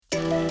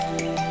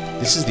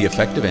This is the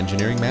Effective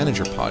Engineering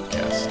Manager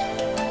podcast.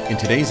 In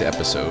today's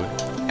episode,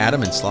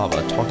 Adam and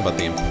Slava talk about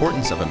the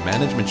importance of a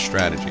management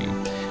strategy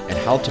and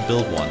how to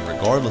build one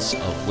regardless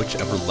of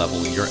whichever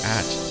level you're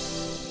at.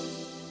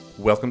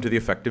 Welcome to the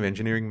Effective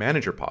Engineering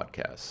Manager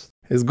podcast.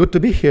 It's good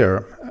to be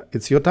here.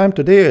 It's your time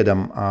today,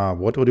 Adam.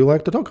 What would you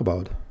like to talk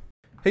about?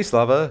 Hey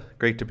Slava,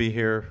 great to be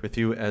here with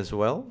you as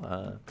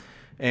well.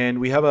 And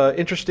we have an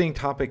interesting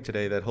topic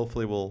today that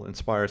hopefully will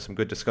inspire some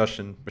good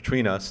discussion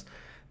between us.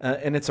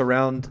 And it's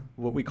around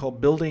what we call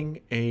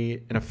building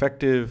an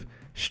effective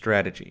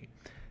strategy.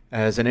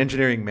 As an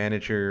engineering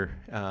manager,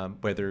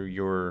 whether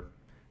you're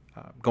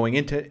going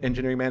into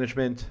engineering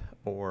management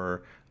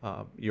or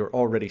you're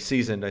already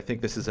seasoned, I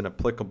think this is an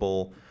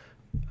applicable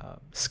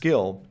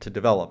skill to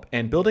develop.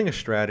 And building a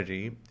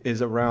strategy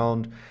is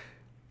around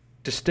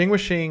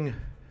distinguishing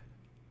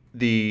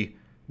the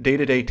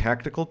day-to-day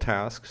tactical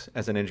tasks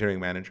as an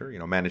engineering manager,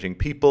 managing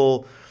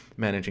people,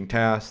 managing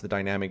tasks, the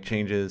dynamic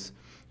changes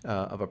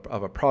of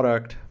a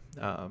product,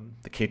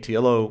 the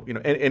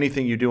KTLO,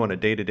 anything you do on a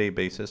day-to-day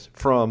basis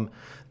from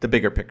the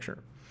bigger picture.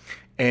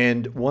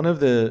 And one of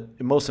the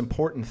most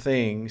important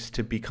things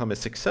to become a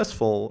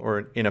successful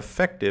or an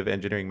effective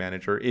engineering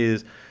manager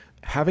is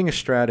having a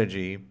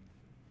strategy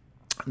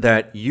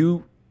that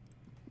you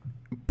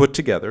put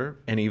together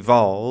and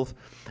evolve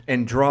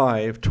and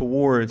drive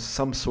towards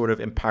some sort of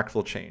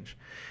impactful change.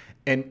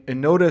 And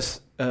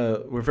notice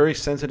we're very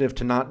sensitive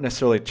to not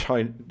necessarily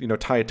tie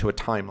it to a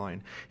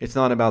timeline. It's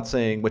not about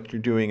saying what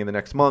you're doing in the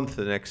next month,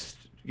 the next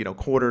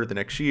quarter, the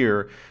next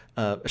year.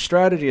 A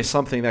strategy is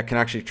something that can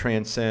actually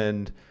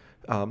transcend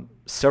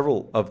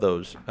several of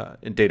those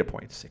data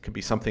points. It could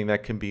be something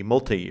that can be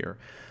multi-year.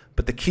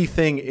 But the key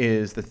thing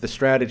is that the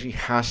strategy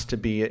has to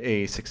be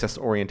a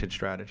success-oriented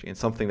strategy and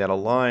something that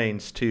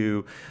aligns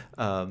to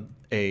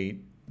a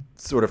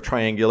sort of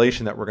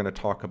triangulation that we're going to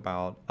talk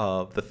about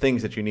of the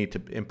things that you need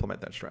to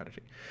implement that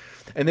strategy.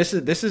 And this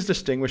is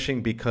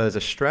distinguishing because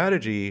a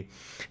strategy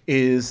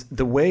is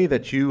the way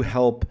that you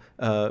help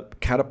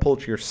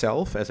catapult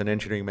yourself as an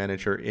engineering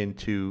manager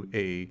into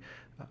a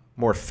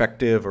more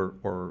effective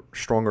or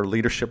stronger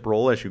leadership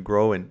role as you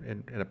grow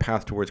in a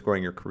path towards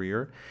growing your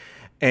career,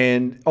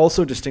 and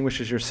also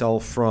distinguishes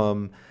yourself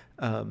from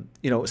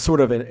sort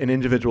of an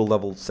individual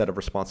level set of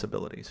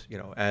responsibilities.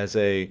 As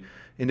a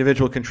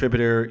individual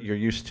contributor, you're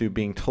used to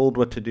being told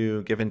what to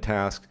do, given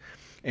tasks,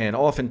 and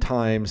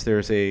oftentimes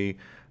there's a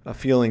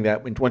feeling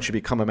that once you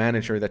become a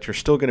manager that you're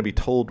still going to be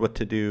told what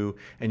to do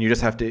and you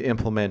just have to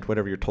implement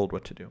whatever you're told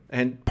what to do.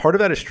 And part of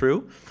that is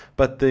true,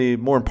 but the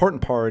more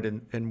important part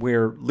and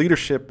where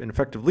leadership and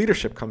effective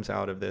leadership comes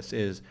out of this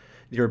is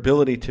your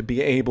ability to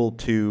be able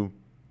to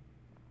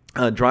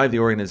drive the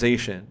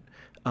organization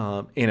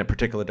in a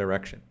particular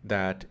direction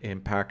that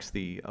impacts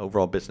the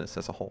overall business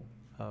as a whole.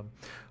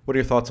 What are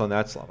your thoughts on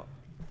that, Slava?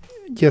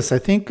 Yes, I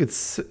think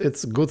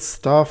it's good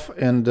stuff,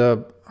 and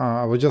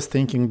I was just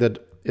thinking that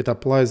it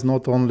applies on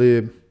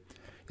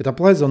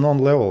all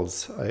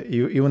levels.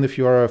 Even if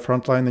you are a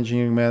frontline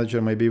engineering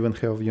manager, maybe even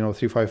have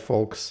 3-5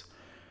 folks,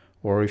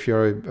 or if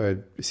you're a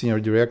senior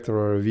director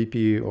or a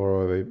VP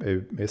or a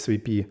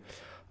SVP.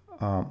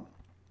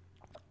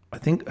 I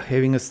think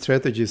having a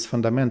strategy is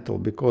fundamental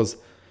because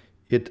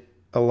it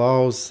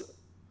allows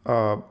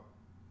the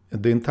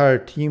entire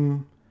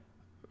team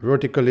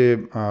vertically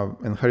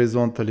and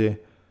horizontally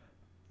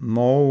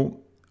know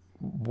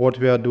what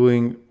we are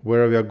doing,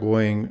 where we are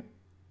going,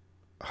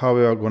 how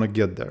we are going to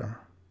get there,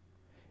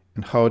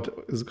 and how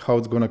it's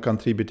going to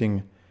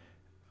contributing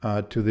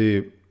to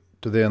the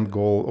end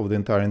goal of the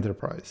entire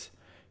enterprise.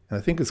 And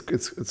I think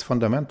it's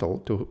fundamental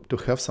to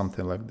have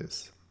something like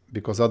this,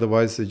 because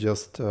otherwise it's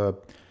just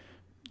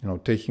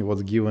taking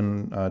what's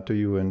given to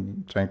you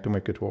and trying to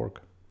make it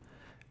work.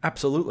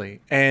 Absolutely.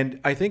 And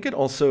I think it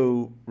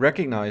also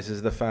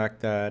recognizes the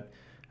fact that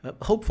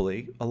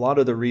hopefully a lot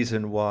of the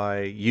reason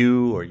why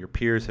you or your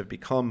peers have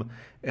become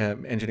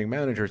engineering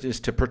managers is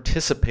to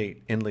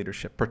participate in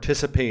leadership,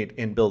 participate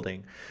in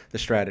building the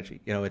strategy.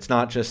 It's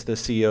not just the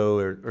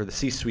CEO or the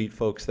C-suite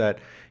folks that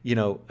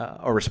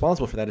are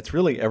responsible for that. It's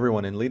really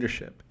everyone in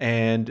leadership,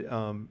 and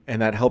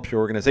that helps your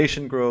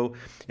organization grow.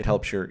 It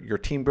helps your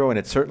team grow, and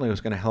it certainly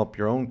is going to help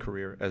your own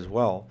career as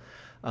well.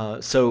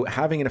 So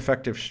having an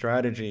effective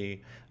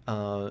strategy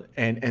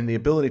and the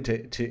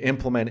ability to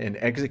implement and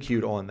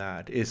execute on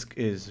that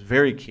is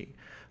very key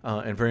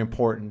and very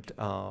important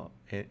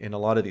in a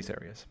lot of these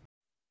areas.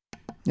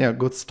 Yeah,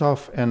 good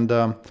stuff. And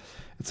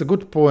it's a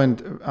good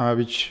point,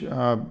 which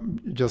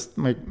just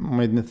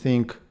made me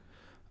think.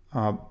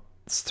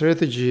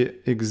 Strategy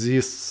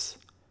exists,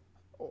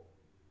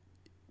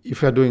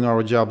 if we are doing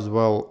our jobs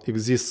well,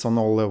 exists on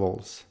all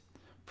levels,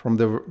 from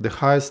the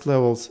highest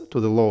levels to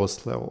the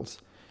lowest levels.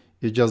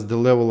 It's just the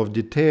level of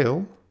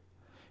detail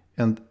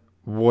and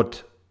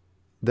what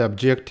the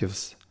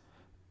objectives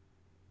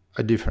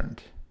are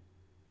different.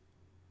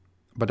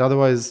 But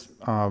otherwise,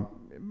 I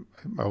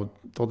would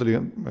totally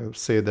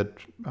say that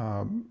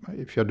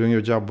if you're doing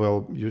your job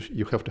well,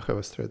 you have to have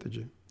a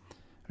strategy,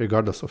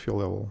 regardless of your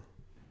level.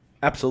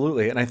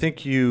 Absolutely. And I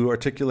think you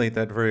articulate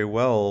that very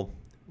well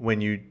when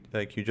you,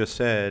 like you just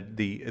said,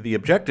 the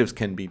objectives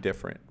can be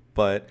different,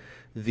 but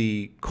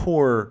the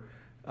core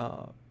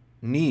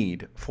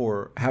need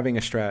for having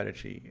a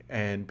strategy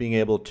and being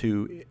able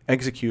to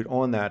execute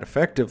on that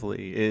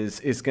effectively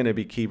is going to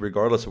be key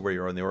regardless of where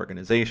you are in the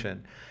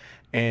organization.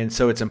 And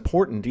so it's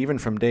important, even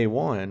from day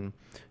one,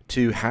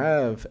 to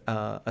have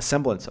a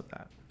semblance of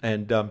that.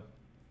 And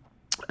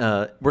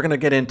we're going to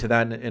get into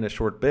that in a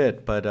short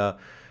bit, but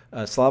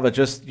Slava,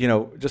 just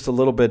a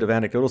little bit of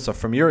anecdotal stuff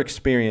from your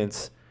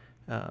experience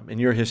in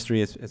your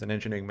history as an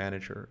engineering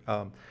manager.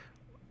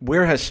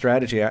 Where has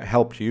strategy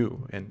helped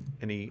you, and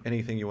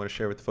anything you want to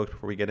share with the folks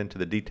before we get into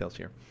the details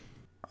here?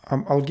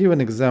 I'll give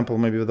an example,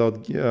 maybe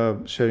without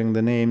sharing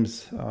the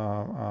names.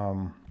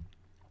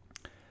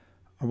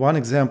 One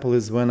example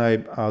is when I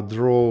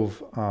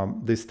drove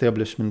the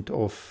establishment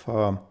of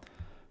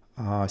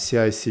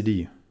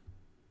CI/CD.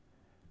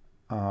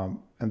 And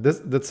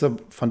that's a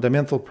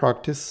fundamental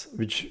practice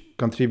which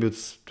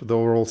contributes to the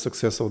overall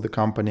success of the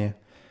company.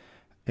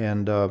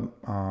 And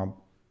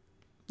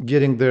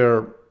getting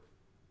there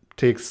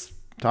takes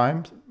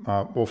time,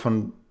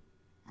 often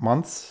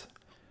months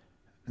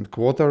and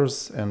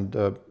quarters. And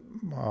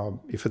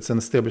if it's an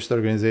established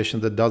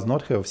organization that does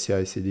not have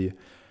CI/CD,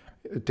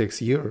 it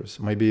takes years,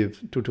 maybe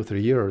 2 to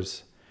 3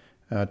 years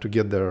to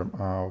get there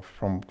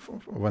from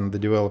when the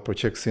developer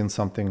checks in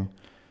something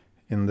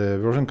in the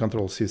version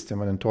control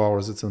system, and in 2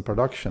 hours it's in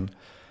production.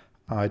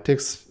 It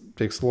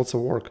takes lots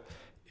of work.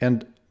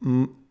 And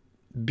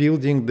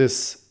building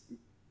this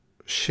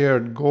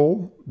shared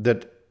goal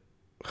that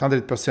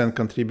 100%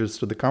 contributes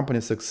to the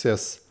company's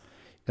success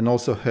and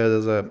also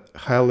has a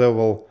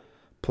high-level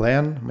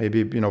plan,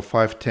 maybe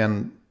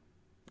 5-10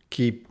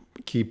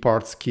 key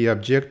parts, key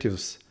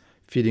objectives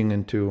feeding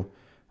into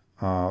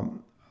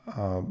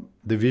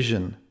the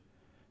vision.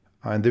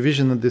 And the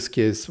vision in this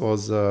case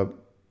was,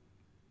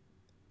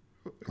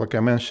 like I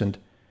mentioned,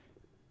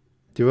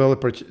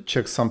 developer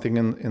checks something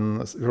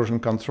in version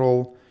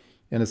control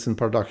and it's in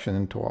production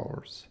in 2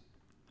 hours.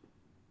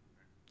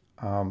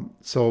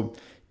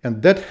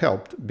 And that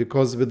helped,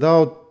 because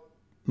without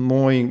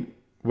knowing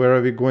where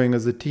are we going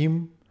as a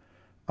team,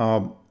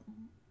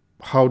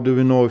 how do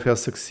we know if we are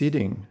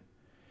succeeding,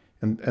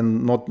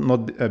 and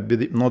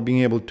not being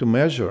able to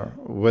measure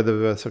whether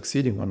we are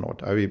succeeding or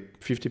not? Are we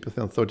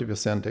 50%,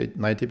 30%,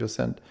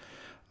 90%?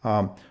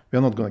 We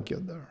are not going to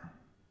get there.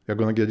 We are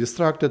going to get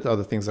distracted.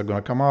 Other things are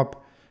going to come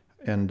up,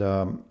 and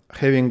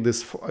having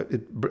this,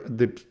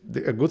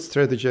 a good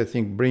strategy, I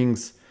think,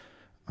 brings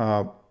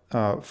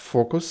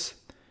focus.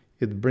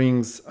 It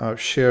brings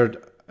shared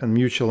and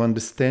mutual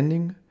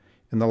understanding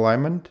and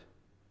alignment,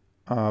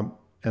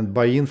 and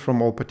buy-in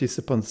from all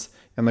participants,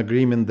 and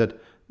agreement that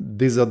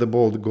these are the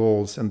bold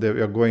goals, and we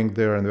are going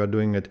there, and we are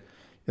doing it,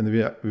 and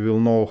we will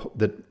know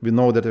that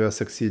we are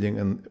succeeding,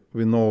 and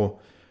we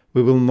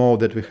will know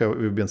that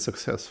we've been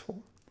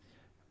successful.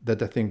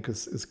 That I think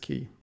is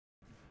key.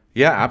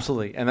 Yeah,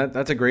 absolutely. And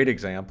that's a great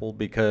example,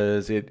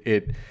 because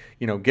it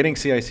getting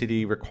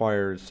CI/CD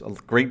requires a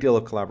great deal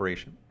of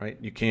collaboration, right?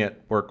 You can't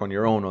work on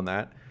your own on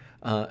that.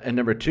 And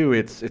number two,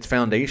 it's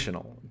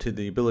foundational to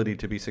the ability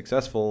to be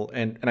successful.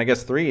 And I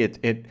guess three,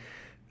 it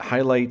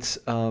highlights,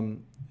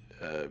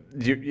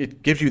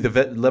 it gives you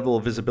the level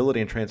of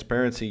visibility and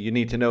transparency you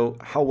need to know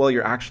how well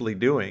you're actually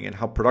doing and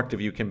how productive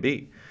you can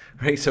be,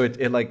 right? So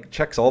it like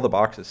checks all the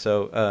boxes.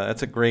 So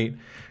that's a great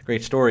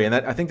story. And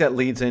I think that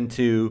leads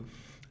into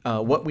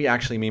what we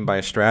actually mean by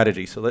a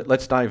strategy. So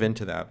let's dive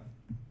into that.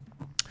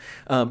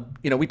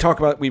 We talk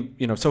about,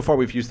 so far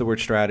we've used the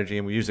word strategy,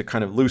 and we use it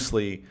kind of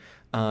loosely.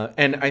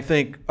 And I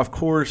think, of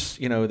course,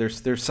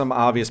 there's some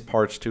obvious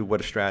parts to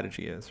what a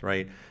strategy is,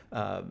 right?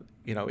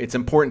 It's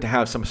important to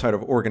have some sort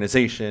of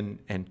organization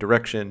and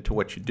direction to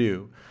what you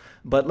do.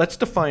 But let's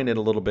define it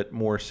a little bit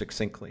more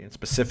succinctly and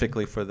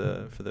specifically for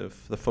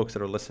the folks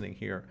that are listening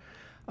here.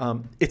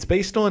 It's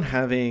based on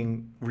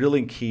having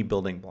really key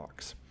building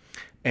blocks.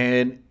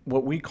 And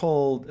what we're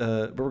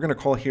going to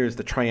call here is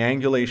the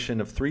triangulation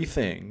of three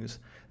things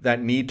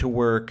that need to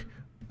work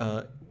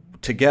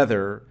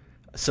together,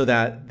 so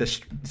that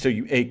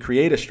you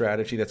create a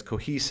strategy that's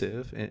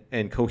cohesive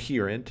and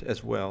coherent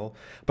as well,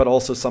 but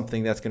also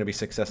something that's going to be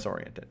success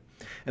oriented.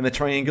 And the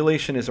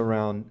triangulation is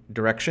around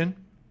direction,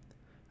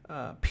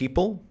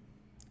 people,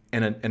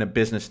 and a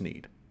business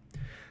need.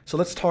 So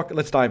let's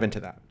dive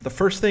into that. The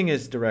first thing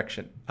is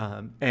direction,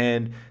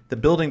 and the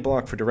building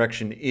block for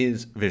direction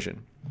is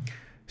vision.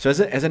 So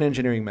as an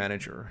engineering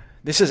manager,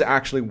 this is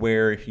actually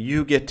where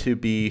you get to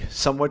be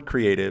somewhat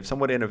creative,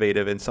 somewhat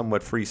innovative, and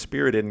somewhat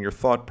free-spirited in your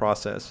thought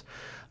process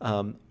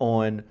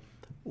on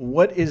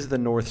what is the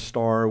North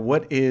Star,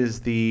 what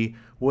is the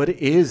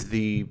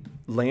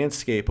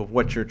landscape of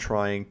what you're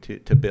trying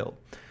to build.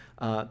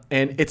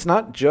 And it's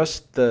not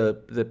just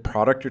the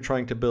product you're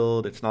trying to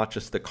build, it's not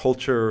just the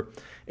culture,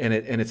 and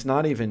it's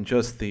not even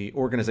just the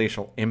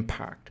organizational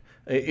impact.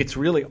 It's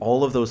really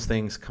all of those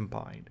things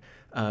combined.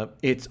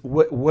 It's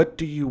what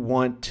do you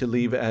want to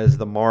leave as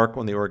the mark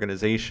on the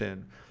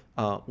organization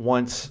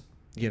once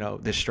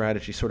this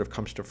strategy sort of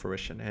comes to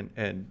fruition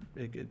and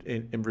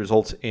it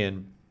results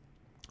in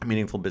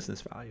meaningful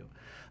business value.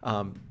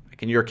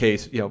 Like in your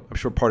case, I'm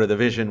sure part of the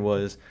vision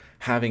was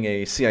having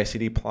a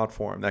CI/CD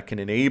platform that can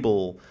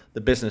enable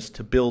the business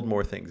to build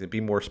more things and be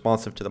more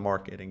responsive to the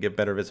market and give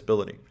better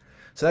visibility.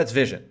 So that's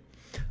vision,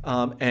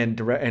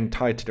 and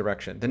tied to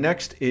direction. The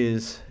next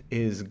is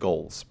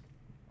goals.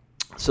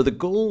 So the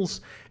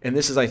goals, and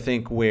this is, I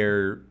think,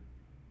 where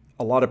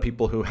a lot of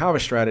people who have a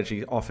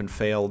strategy often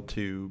fail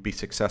to be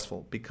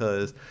successful,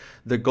 because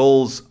the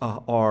goals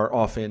are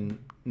often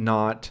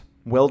not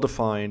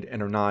well-defined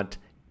and are not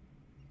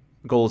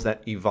goals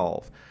that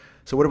evolve.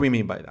 So what do we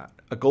mean by that?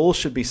 A goal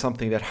should be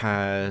something that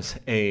has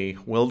a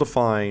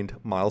well-defined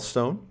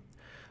milestone,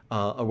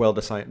 a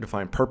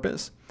well-defined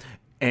purpose,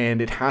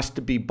 and it has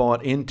to be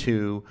bought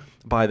into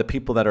by the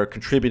people that are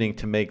contributing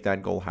to make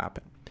that goal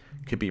happen.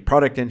 It could be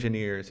product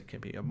engineers, it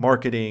can be a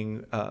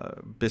marketing,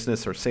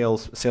 business or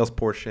sales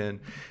portion.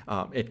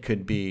 It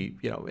could be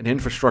an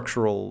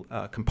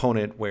infrastructural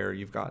component where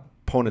you've got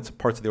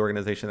parts of the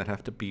organization that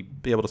have to be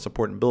able to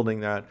support in building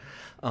that.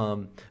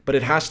 But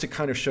it has to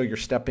kind of show your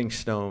stepping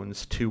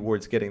stones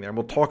towards getting there. And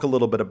we'll talk a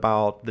little bit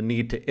about the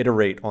need to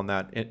iterate on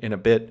that in a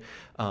bit.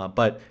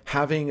 But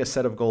having a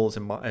set of goals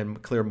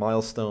and clear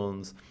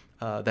milestones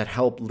that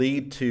help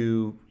lead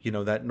to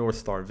that North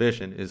Star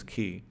vision is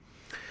key.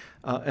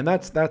 And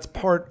that's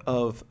part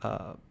of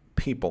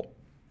people.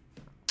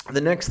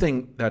 The next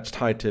thing that's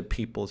tied to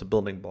people as a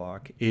building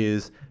block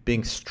is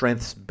being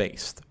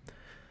strengths-based.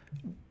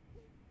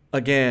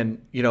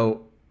 Again,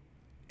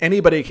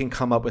 anybody can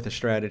come up with a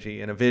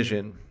strategy and a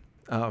vision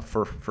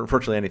for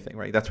virtually anything,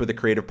 right? That's where the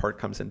creative part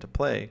comes into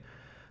play.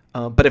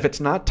 But if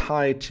it's not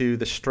tied to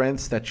the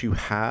strengths that you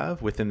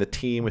have within the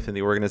team, within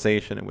the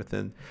organization, and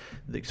within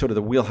the sort of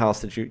the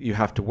wheelhouse that you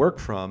have to work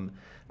from,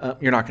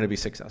 you're not going to be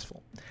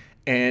successful.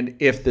 And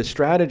if the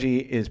strategy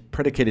is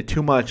predicated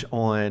too much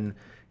on,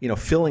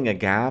 filling a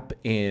gap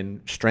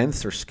in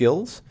strengths or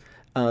skills,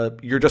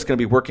 you're just going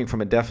to be working from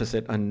a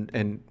deficit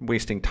and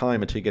wasting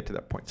time until you get to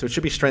that point. So it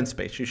should be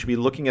strengths-based. You should be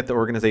looking at the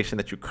organization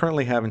that you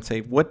currently have and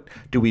say, what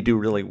do we do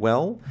really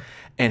well,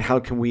 and how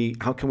can we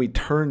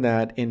turn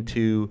that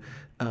into,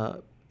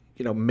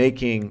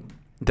 making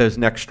those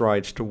next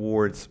strides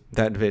towards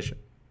that vision.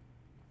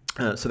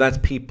 So that's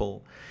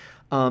people,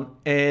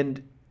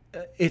 and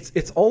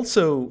it's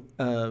also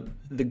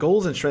the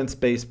goals and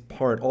strengths-based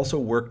part also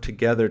work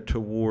together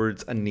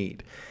towards a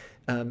need.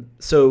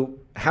 So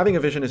having a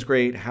vision is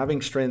great.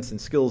 Having strengths and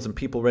skills and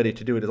people ready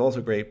to do it is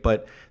also great.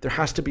 But there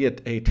has to be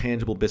a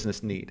tangible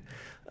business need,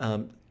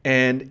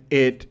 and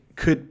it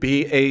could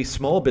be a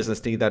small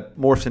business need that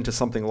morphs into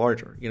something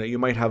larger. You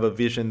might have a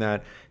vision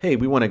that, hey,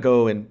 we want to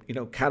go and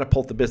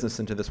catapult the business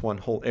into this one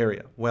whole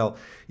area. Well,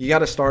 you got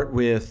to start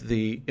with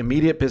the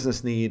immediate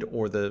business need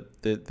or the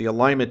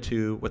alignment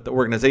to what the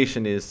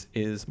organization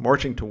is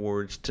marching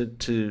towards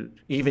to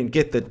even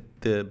get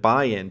the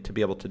buy-in to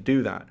be able to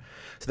do that.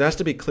 So there has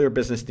to be clear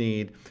business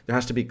need. There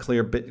has to be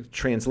clear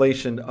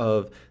translation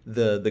of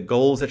the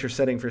goals that you're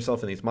setting for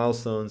yourself and these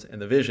milestones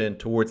and the vision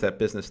towards that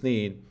business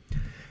need.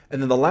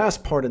 And then the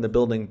last part in the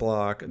building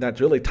block that's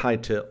really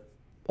tied to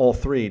all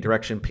three,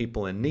 direction,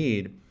 people, and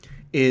need,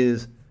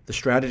 is the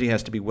strategy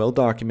has to be well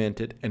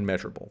documented and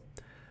measurable.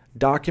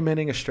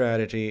 Documenting a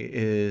strategy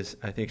is,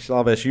 I think,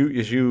 Slava, as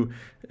you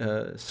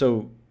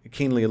so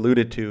keenly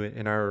alluded to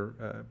in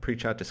our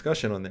pre-chat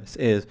discussion on this,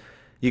 is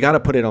you got to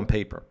put it on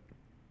paper.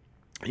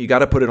 You got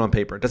to put it on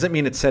paper. It doesn't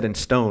mean it's set in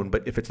stone,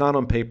 but if it's not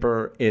on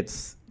paper,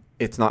 it's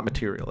not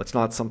material. It's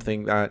not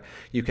something that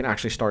you can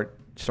actually start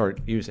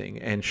using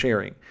and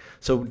sharing.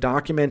 So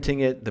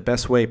documenting it the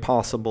best way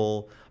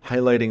possible,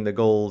 highlighting the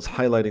goals,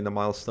 highlighting the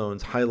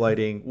milestones,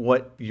 highlighting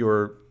what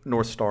your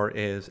North Star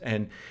is,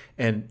 and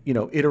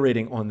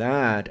iterating on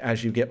that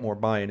as you get more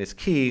buy-in is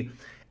key.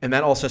 And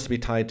that also has to be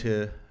tied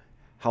to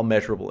how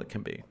measurable it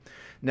can be.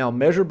 Now,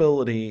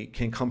 measurability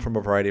can come from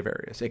a variety of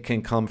areas. It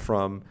can come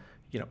from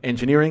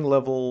engineering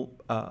level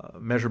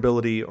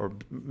measurability or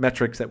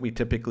metrics that we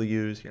typically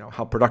use,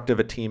 how productive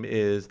a team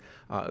is,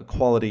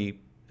 quality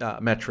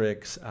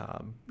metrics,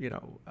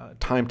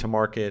 time to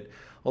market,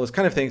 all those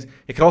kind of things.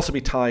 It could also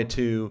be tied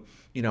to,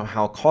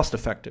 how cost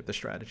effective the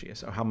strategy is.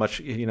 So how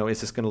much,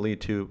 is this going to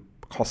lead to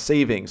cost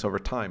savings over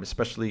time,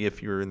 especially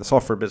if you're in the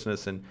software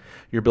business and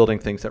you're building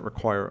things that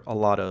require a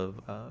lot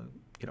of,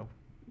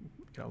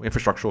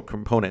 infrastructural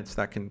components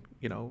that can,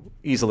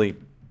 easily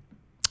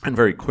and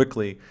very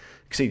quickly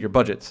exceed your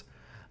budgets.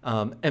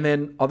 And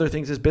then other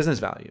things is business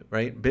value,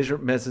 right?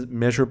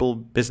 Measurable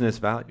business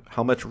value.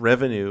 How much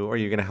revenue are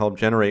you going to help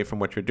generate from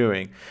what you're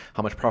doing?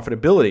 How much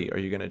profitability are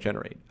you going to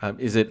generate?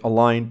 Is it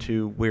aligned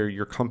to where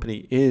your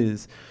company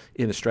is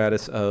in the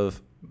stratus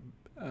of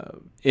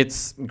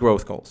its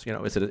growth goals?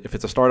 If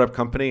it's a startup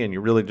company and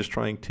you're really just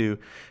trying to,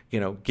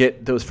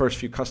 get those first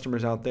few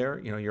customers out there,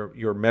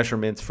 your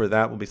measurements for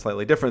that will be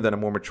slightly different than a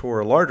more mature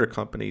or larger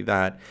company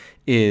that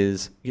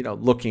is,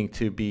 looking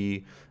to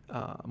be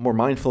more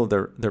mindful of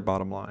their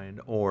bottom line,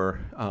 or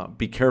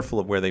be careful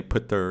of where they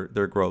put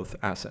their growth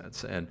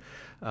assets, and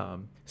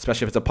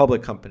especially if it's a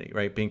public company,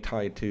 right? Being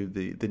tied to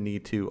the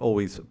need to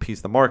always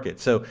appease the market.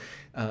 So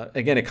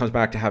again, it comes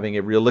back to having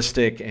a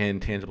realistic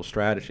and tangible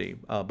strategy,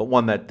 but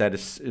one that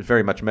is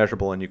very much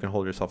measurable and you can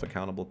hold yourself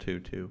accountable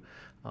to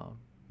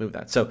move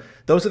that. So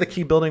those are the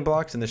key building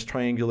blocks in this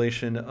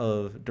triangulation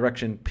of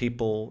direction,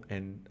 people,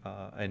 and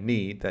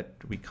need that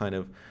we kind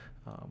of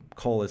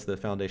call as the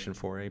foundation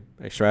for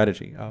a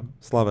strategy.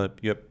 Slava,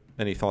 you have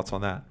any thoughts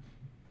on that?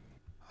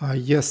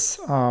 Yes,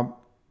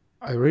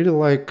 I really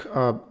like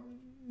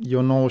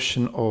your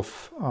notion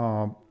of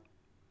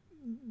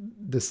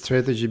the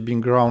strategy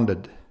being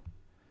grounded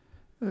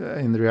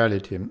in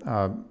reality.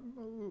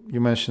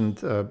 You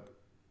mentioned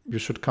you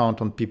should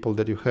count on people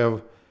that you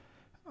have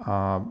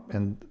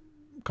and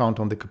count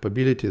on the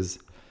capabilities.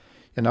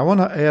 And I want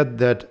to add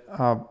that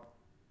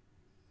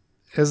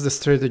as the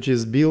strategy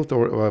is built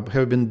or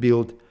have been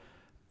built,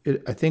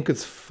 I think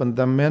it's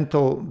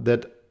fundamental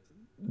that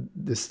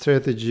the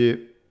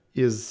strategy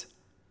is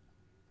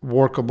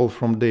workable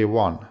from day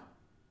one.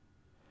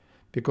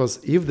 Because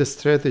if the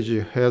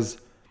strategy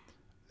has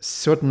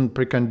certain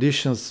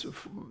preconditions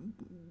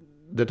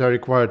that are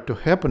required to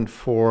happen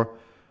for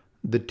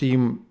the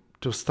team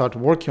to start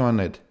working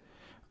on it,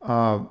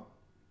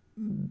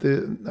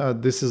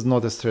 this is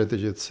not a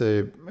strategy, it's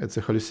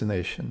a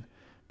hallucination.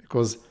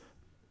 Because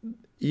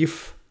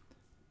if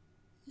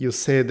you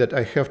say that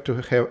I have to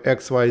have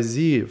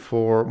XYZ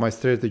for my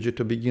strategy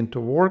to begin to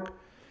work,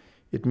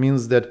 it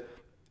means that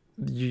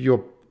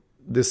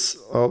this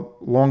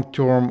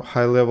long-term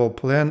high-level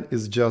plan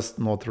is just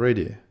not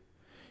ready.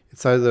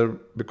 It's either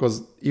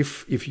because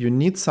if you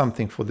need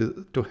something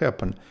to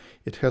happen,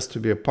 it has to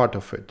be a part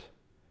of it.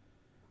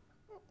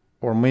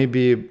 Or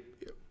maybe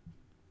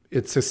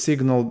it's a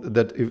signal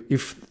that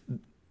if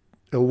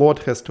a lot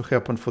has to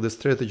happen for the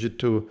strategy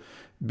to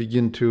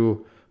begin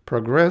to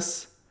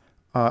progress,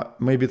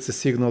 maybe it's a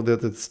signal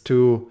that it's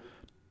too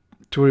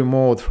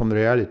remote from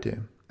reality.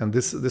 And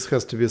this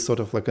has to be sort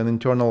of like an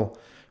internal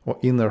or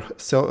inner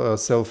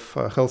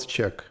self-health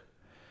check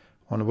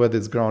on whether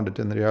it's grounded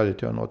in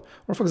reality or not.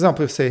 Or for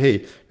example, if say,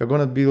 hey, we're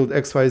going to build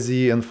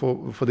XYZ, and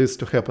for this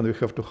to happen, we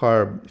have to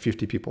hire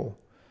 50 people.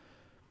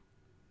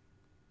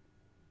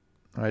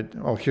 Right?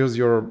 Oh, here's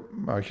your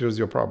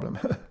problem.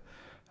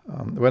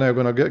 When are you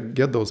going to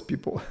get those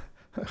people?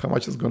 How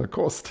much is going to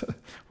cost?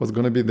 What's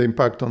going to be the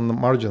impact on the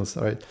margins?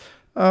 Right?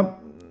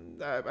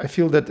 I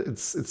feel that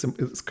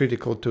it's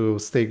critical to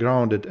stay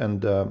grounded,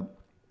 and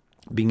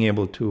being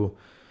able to.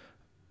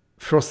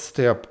 First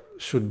step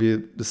should be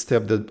the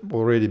step that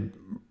already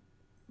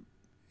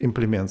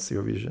implements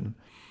your vision.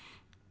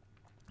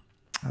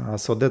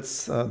 So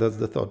that's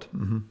the thought.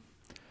 Mm-hmm.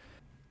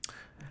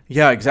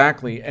 Yeah,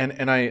 exactly,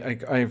 and I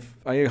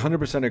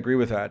 100% agree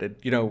with that.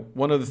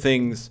 One of the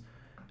things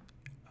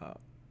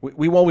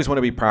we always want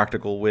to be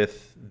practical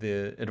with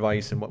the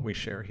advice and what we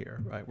share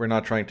here. Right? We're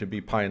not trying to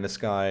be pie in the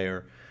sky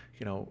or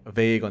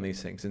vague on these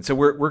things, and so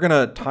we're going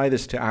to tie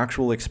this to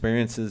actual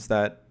experiences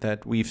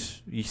that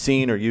we've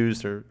seen or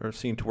used or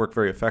seen to work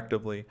very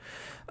effectively.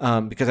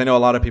 Because I know a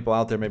lot of people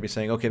out there may be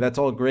saying, okay, that's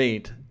all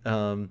great,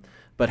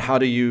 but how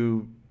do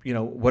you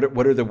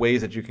what are the ways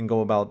that you can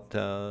go about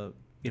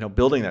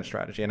building that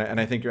strategy? And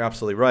I think you're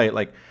absolutely right.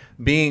 Like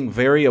being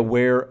very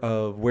aware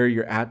of where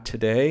you're at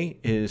today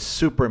is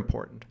super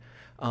important.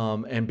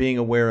 And being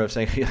aware of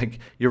saying, like,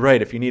 you're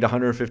right, if you need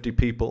 150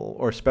 people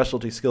or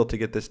specialty skill to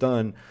get this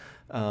done,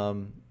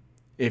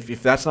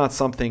 if that's not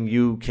something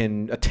you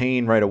can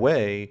attain right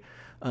away,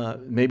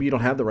 maybe you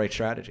don't have the right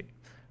strategy,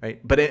 right?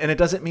 But it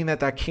doesn't mean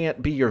that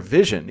can't be your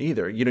vision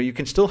either. You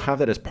can still have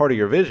that as part of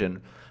your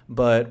vision,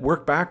 but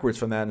work backwards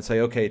from that and say,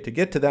 okay, to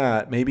get to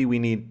that, maybe we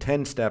need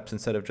 10 steps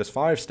instead of just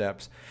 5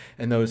 steps.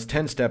 And those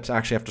 10 steps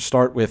actually have to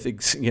start with,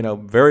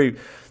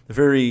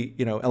 very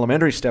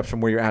elementary steps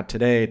from where you're at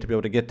today to be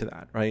able to get to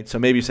that, right? So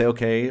maybe you say,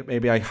 okay,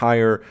 maybe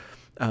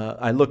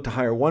I look to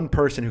hire one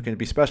person who can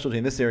be specialty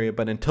in this area,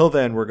 but until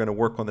then, we're going to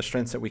work on the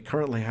strengths that we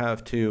currently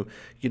have to,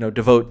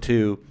 devote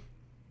to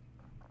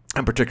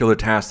a particular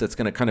task that's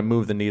going to kind of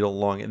move the needle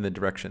along in the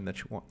direction that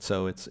you want.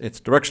 So it's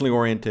directionally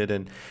oriented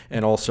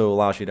and also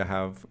allows you to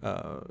have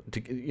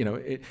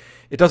it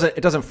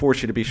doesn't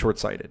force you to be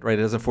short-sighted, right?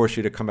 It doesn't force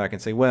you to come back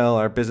and say, well,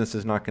 our business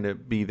is not going to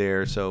be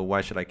there, so why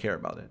should I care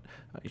about it?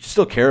 You should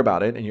still care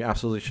about it, and you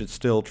absolutely should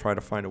still try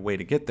to find a way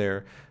to get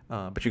there,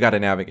 but you got to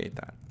navigate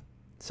that.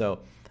 So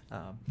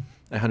I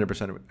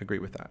 100% agree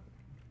with that.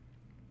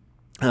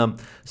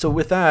 So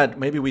with that,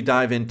 maybe we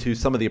dive into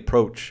some of the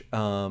approach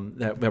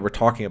that we're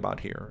talking about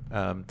here.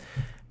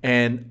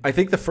 And I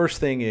think the first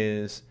thing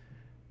is,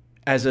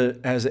 as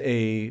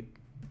a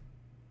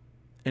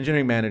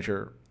engineering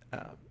manager,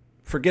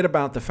 forget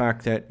about the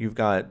fact that you've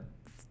got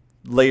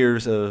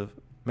layers of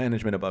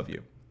management above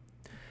you.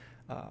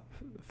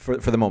 For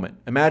the moment,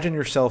 imagine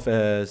yourself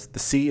as the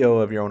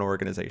CEO of your own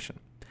organization.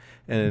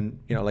 And,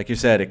 like you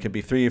said, it could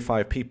be 3 or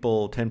 5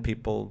 people, 10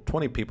 people,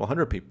 20 people,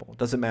 100 people. It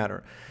doesn't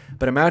matter.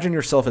 But imagine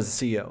yourself as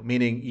a CEO,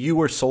 meaning you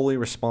are solely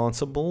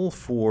responsible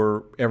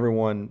for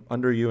everyone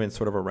under you and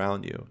sort of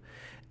around you.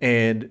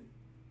 And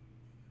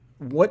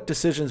what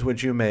decisions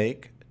would you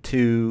make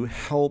to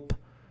help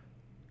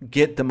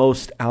get the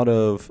most out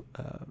of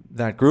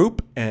that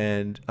group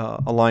and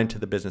align to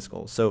the business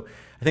goals? So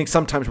I think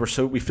sometimes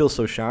we feel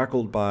so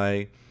shackled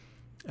by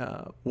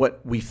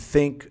what we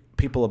think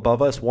people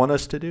above us want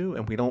us to do,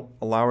 and we don't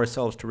allow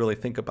ourselves to really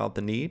think about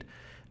the need.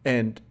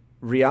 And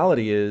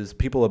reality is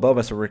people above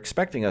us are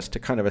expecting us to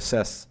kind of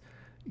assess,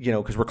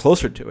 because we're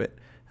closer to it,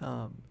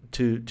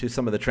 to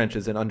some of the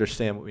trenches and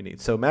understand what we need.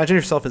 So imagine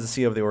yourself as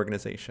the CEO of the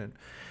organization,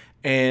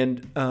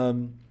 and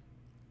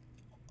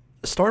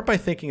start by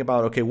thinking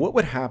about, okay, what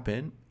would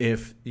happen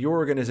if your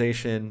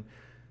organization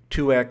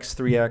 2x,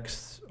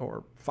 3x,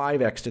 or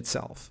 5x'd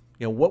itself?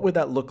 What would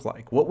that look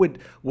like? What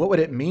would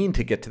it mean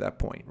to get to that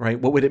point, right?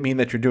 What would it mean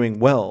that you're doing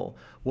well?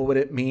 What would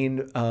it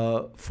mean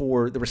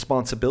for the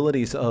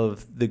responsibilities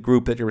of the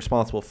group that you're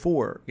responsible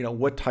for?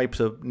 What types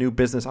of new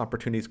business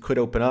opportunities could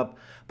open up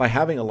by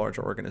having a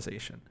larger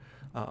organization?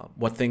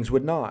 What things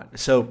would not?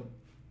 So,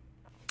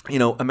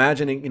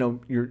 imagining,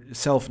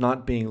 yourself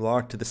not being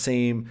locked to the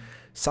same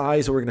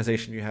size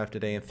organization you have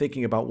today and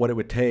thinking about what it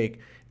would take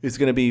is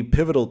going to be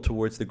pivotal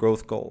towards the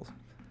growth goals.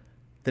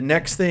 The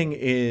next thing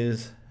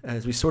is,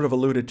 as we sort of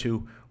alluded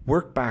to,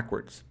 work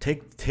backwards.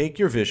 Take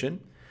your vision,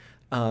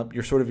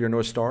 your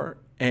North Star,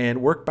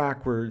 and work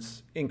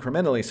backwards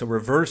incrementally. So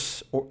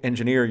reverse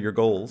engineer your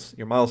goals,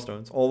 your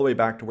milestones, all the way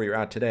back to where you're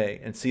at today,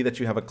 and see that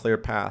you have a clear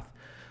path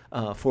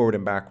forward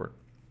and backward.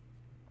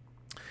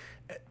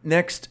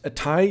 Next,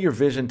 tie your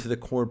vision to the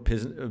core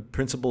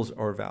principles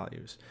or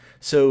values.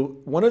 So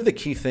one of the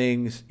key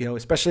things,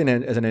 especially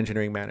as an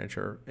engineering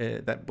manager,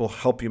 that will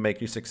help you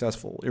make you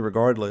successful,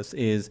 irregardless,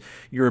 is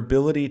your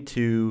ability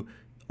to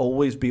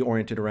always be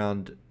oriented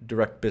around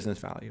direct business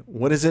value.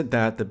 What is it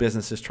that the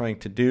business is trying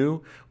to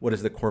do? What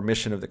is the core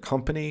mission of the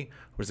company?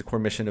 What is the core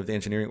mission of the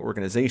engineering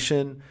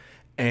organization?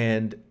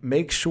 And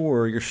make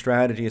sure your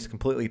strategy is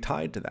completely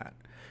tied to that.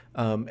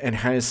 And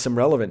has some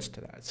relevance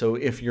to that. So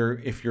if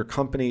your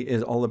company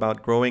is all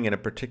about growing in a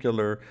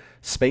particular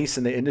space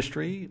in the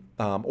industry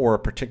or a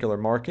particular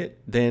market,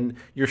 then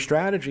your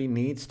strategy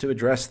needs to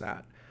address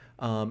that.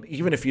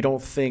 Even if you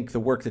don't think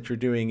the work that you're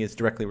doing is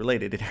directly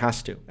related, it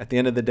has to. At the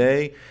end of the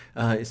day,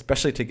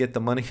 especially to get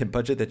the money and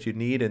budget that you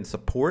need and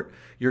support,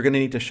 you're going to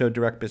need to show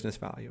direct business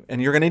value.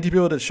 And you're going to need to be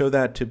able to show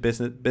that to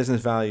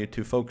business value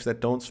to folks that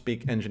don't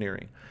speak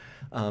engineering.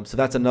 So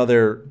that's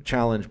another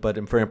challenge, but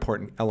a very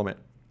important element.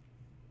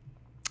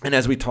 And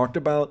as we talked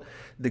about,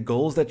 the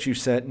goals that you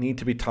set need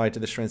to be tied to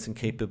the strengths and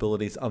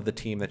capabilities of the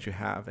team that you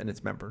have and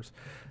its members.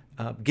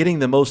 Getting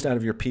the most out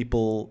of your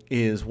people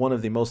is one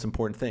of the most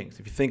important things.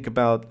 If you think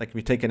about, if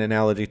you take an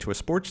analogy to a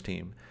sports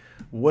team,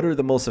 what are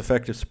the most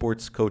effective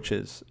sports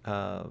coaches,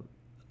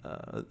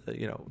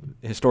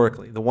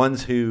 historically? The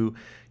ones who,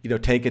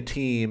 take a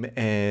team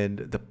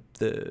and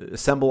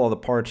assemble all the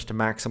parts to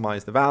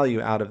maximize the value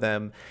out of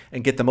them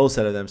and get the most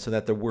out of them so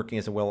that they're working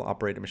as a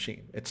well-operated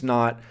machine. It's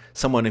not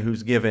someone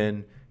who's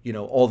given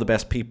all the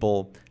best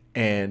people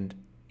and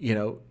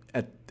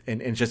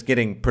and just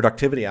getting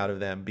productivity out of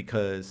them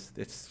because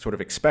it's sort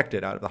of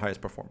expected out of the highest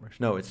performers.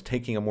 No, it's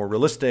taking a more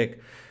realistic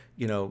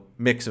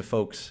mix of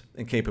folks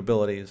and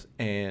capabilities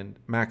and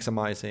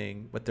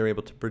maximizing what they're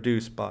able to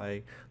produce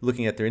by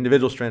looking at their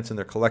individual strengths and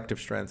their collective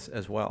strengths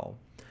as well.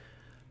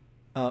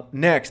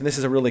 Next, and this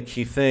is a really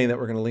key thing that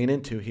we're going to lean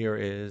into here,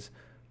 is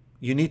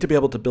you need to be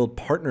able to build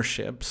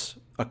partnerships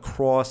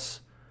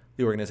across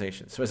the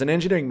organization. So as an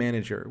engineering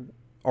manager,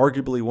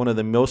 arguably one of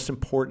the most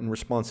important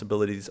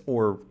responsibilities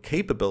or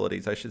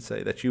capabilities, I should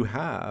say, that you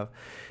have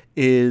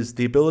is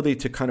the ability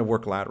to kind of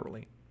work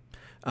laterally.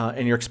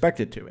 And you're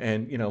expected to.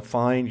 And,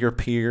 find your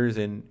peers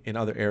in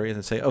other areas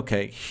and say,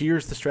 okay,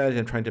 here's the strategy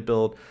I'm trying to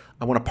build.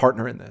 I want to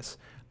partner in this.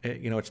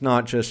 It's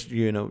not just,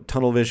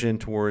 tunnel vision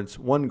towards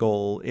one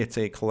goal. It's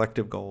a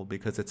collective goal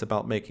because it's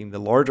about making the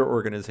larger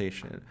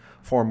organization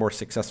far more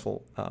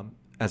successful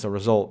as a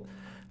result.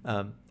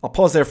 I'll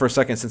pause there for a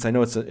second since I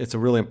know it's a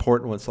really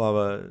important one.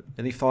 Slava,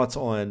 any thoughts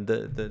on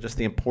just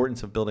the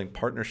importance of building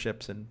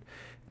partnerships and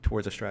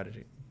towards a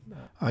strategy?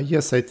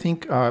 Yes, I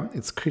think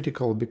it's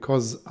critical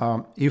because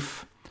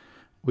if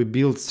we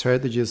build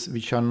strategies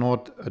which are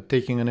not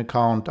taking into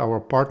account our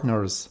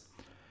partners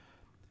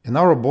and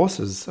our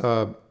bosses,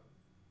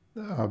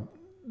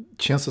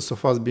 chances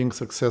of us being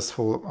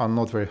successful are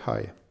not very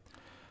high.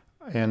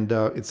 And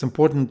it's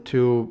important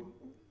to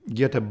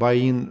get a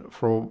buy-in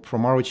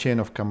from our chain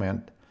of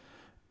command.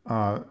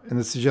 And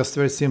it's just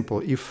very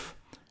simple. If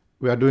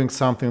we are doing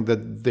something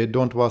that they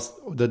don't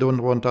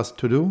want us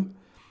to do,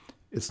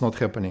 it's not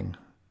happening.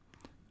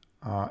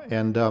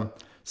 And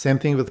same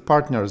thing with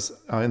partners.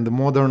 In the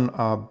modern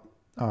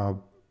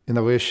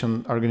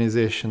innovation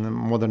organization,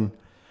 modern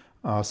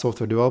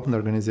software development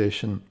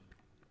organization,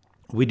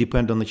 we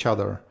depend on each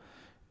other.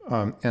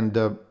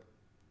 And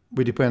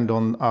we depend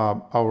on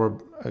our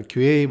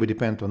QA, we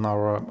depend on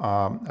our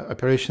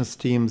operations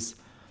teams,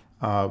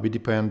 We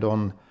depend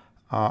on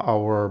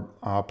our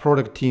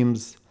product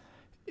teams,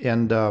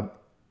 and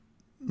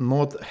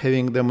not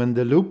having them in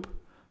the loop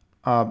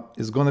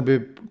is going to be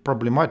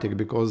problematic,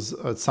 because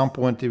at some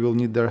point you will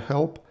need their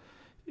help,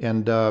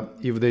 and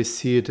if they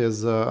see it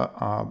as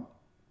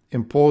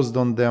imposed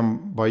on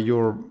them by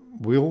your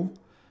will,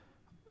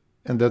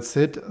 and that's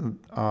it,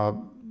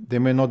 they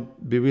may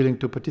not be willing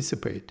to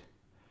participate.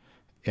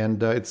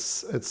 And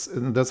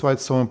and that's why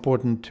it's so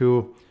important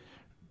to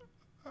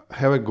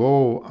have a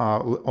go,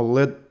 or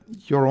let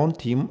your own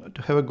team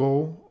to have a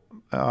go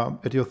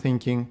at your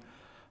thinking,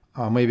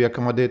 maybe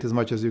accommodate as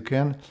much as you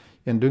can,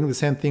 and doing the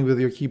same thing with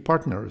your key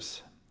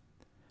partners,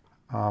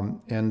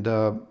 and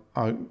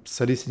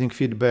soliciting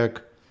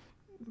feedback,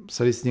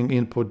 soliciting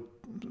input,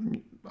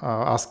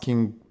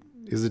 asking,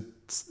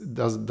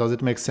 does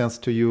it make sense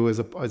to you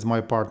as my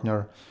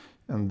partner,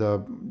 and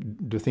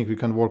do you think we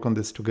can work on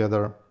this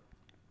together?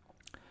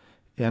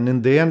 And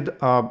in the end,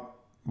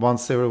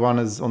 once everyone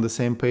is on the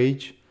same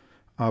page,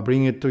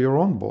 bring it to your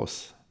own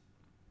boss,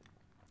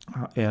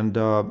 and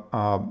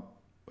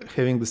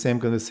having the same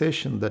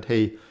conversation that,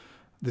 hey,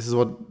 this is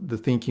what the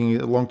thinking,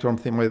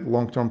 my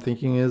long-term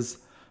thinking is.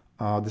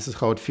 This is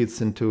how it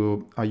fits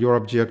into your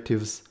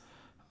objectives.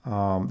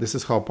 This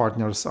is how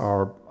partners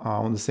are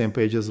on the same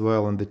page as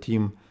well, and the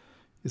team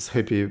is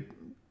happy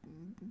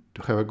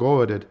to have a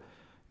go at it.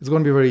 It's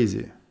going to be very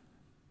easy.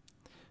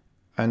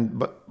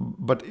 And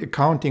but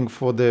accounting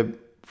for the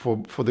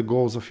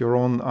goals of your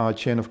own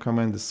chain of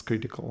command is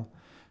critical.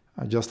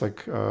 Just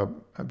like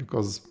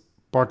because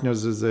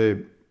partners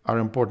are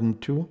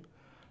important too,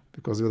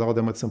 because without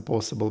them it's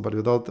impossible. But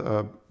without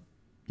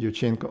your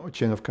chain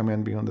of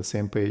command being on the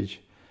same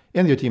page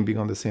and your team being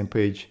on the same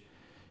page,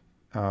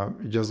 you're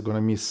just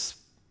gonna miss.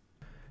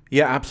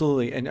 Yeah,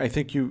 absolutely. And I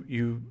think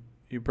you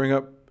bring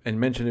up and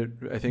mention it,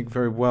 I think,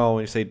 very well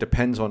when you say it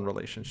depends on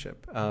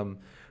relationship.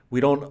 We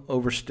don't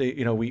overstate,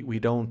 we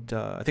don't,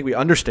 I think we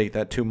understate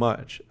that too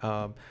much.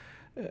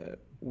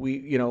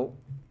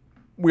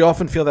 We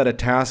often feel that a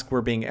task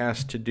we're being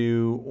asked to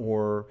do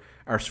or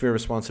our sphere of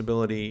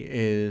responsibility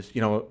is,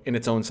 in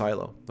its own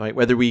silo, right?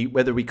 Whether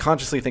we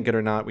consciously think it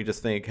or not, we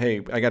just think,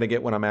 hey, I got to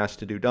get what I'm asked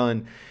to do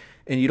done.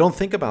 And you don't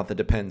think about the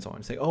depends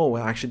on. Say, oh,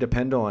 well, I actually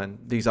depend on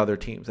these other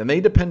teams. And they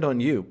depend on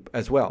you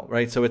as well,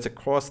 right? So it's a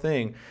cross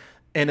thing.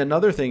 And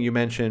another thing you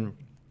mentioned,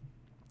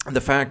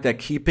 the fact that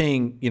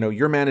keeping,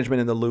 your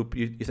management in the loop,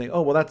 you think,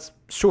 oh, well, that's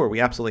sure, we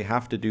absolutely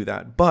have to do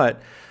that.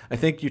 But I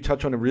think you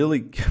touch on a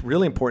really,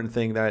 really important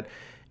thing, that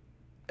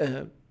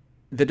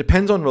the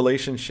depends on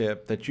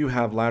relationship that you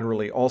have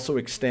laterally also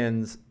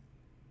extends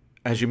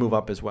as you move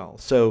up as well.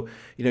 So,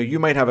 you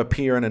might have a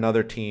peer in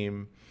another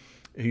team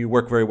who you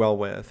work very well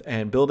with,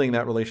 and building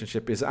that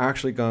relationship is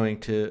actually going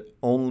to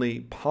only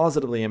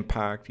positively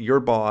impact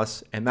your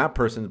boss and that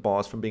person's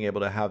boss from being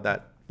able to have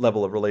that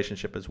level of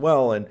relationship as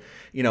well. And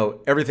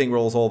everything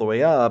rolls all the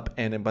way up,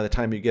 and then by the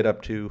time you get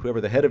up to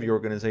whoever the head of your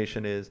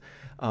organization is,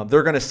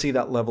 they're going to see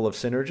that level of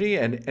synergy,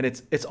 and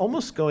it's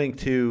almost going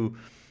to,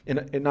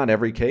 in not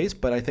every case,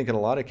 but I think in a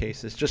lot of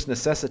cases, just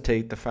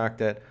necessitate the fact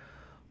that,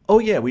 oh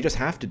yeah, we just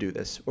have to do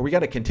this, or we got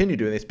to continue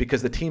doing this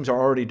because the teams are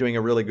already doing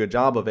a really good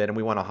job of it, and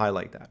we want to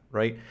highlight that,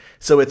 right?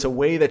 So it's a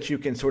way that you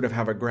can sort of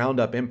have a ground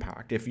up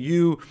impact. If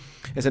you,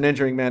 as an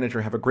engineering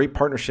manager, have a great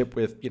partnership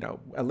with,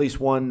 at least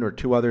one or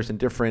two others in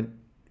different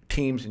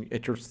teams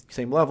at your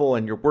same level,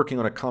 and you're working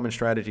on a common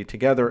strategy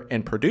together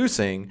and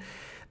producing,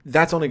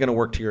 that's only going to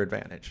work to your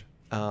advantage.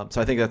 So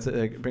I think that's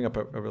bring up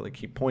a really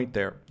key point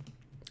there.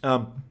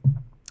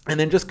 And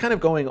then just kind of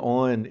going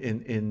on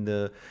in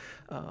the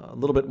a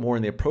little bit more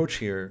in the approach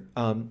here.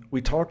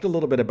 We talked a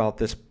little bit about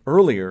this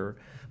earlier,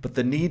 but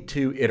the need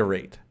to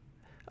iterate.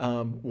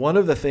 One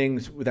of the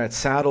things that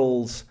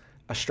saddles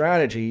a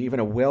strategy, even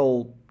a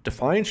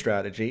well-defined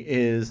strategy,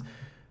 is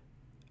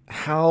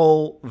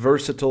how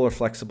versatile or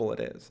flexible it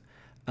is.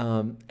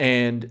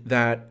 And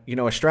that,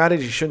 a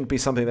strategy shouldn't be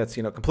something that's,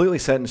 completely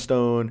set in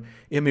stone,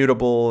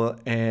 immutable,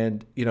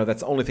 and,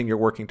 that's the only thing you're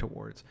working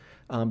towards.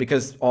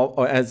 Because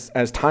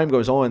as time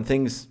goes on,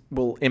 things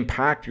will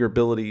impact your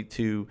ability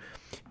to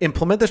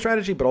implement the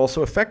strategy, but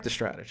also affect the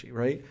strategy,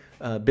 right?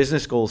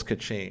 Business goals could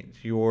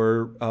change.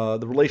 The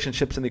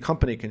relationships in the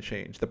company can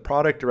change. The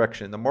product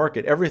direction, the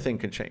market, everything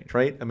can change,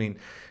 right? I mean,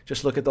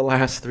 just look at the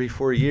last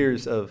 3-4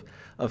 years of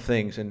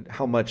things and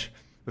how much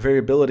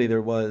variability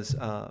there was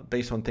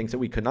based on things that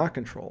we could not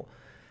control.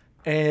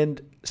 And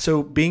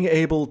so being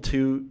able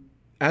to,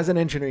 as an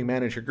engineering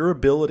manager, your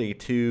ability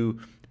to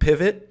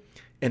pivot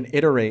and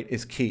iterate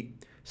is key.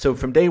 So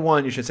from day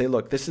one, you should say,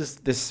 look, this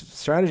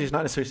strategy is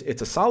not necessarily,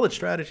 it's a solid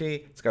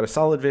strategy. It's got a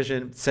solid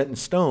vision, set in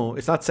stone.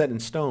 It's not set in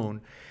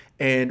stone.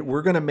 And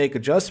we're going to make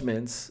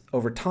adjustments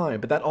over time.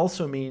 But that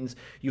also means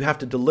you have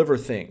to deliver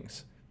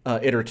things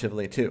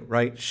iteratively too,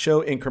 right?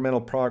 Show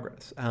incremental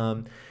progress.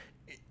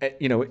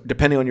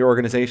 Depending on your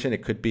organization,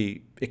 it could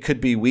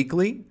be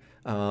weekly,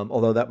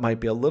 although that might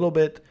be a little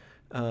bit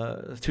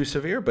too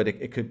severe, but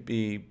it could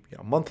be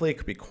monthly, it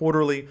could be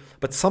quarterly,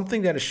 but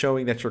something that is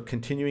showing that you're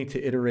continuing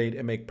to iterate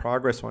and make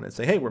progress on it.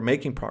 Say, hey, we're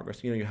making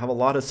progress. You have a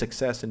lot of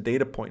success and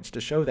data points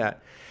to show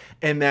that,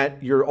 and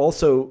that you're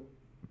also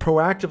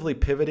proactively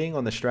pivoting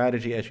on the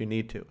strategy as you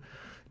need to.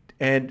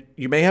 And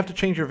you may have to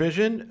change your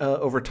vision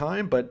over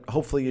time, but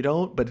hopefully you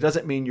don't. But it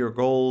doesn't mean your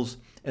goals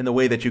and the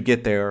way that you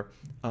get there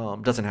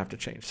doesn't have to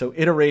change. So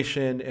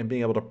iteration and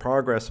being able to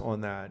progress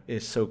on that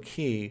is so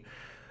key.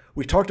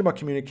 We talked about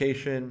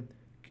communication.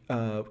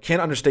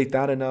 Can't understate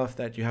that enough,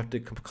 that you have to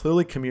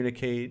clearly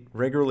communicate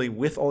regularly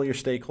with all your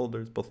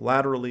stakeholders, both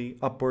laterally,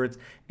 upwards,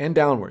 and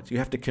downwards. You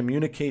have to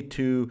communicate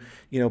to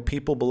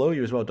people below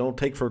you as well. Don't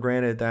take for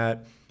granted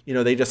that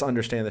they just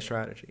understand the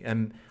strategy.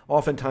 And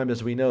oftentimes,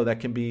 as we know, that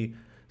can be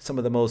some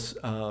of the most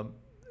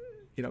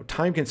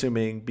time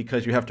consuming,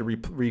 because you have to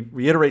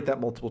reiterate that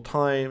multiple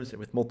times and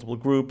with multiple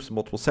groups,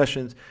 multiple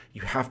sessions.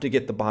 You have to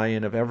get the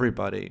buy-in of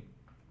everybody.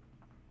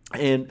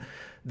 And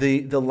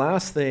the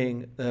last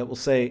thing that we'll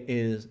say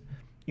is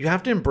you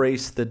have to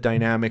embrace the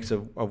dynamics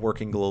of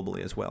working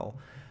globally as well.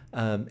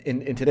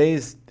 In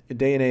today's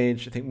day and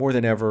age, I think more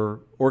than ever,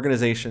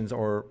 organizations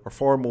are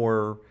far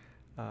more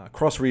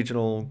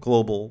cross-regional,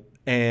 global,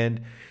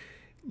 and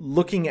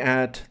looking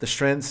at the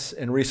strengths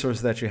and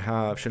resources that you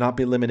have should not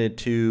be limited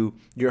to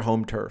your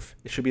home turf.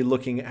 It should be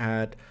looking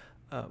at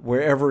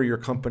wherever your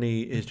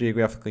company is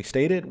geographically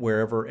stated,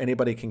 wherever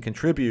anybody can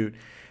contribute,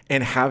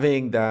 and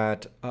having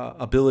that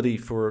ability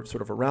for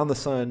sort of around the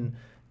sun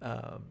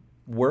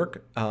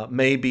work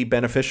may be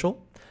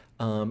beneficial.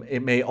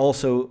 It may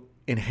also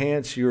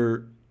enhance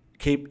your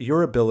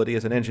ability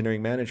as an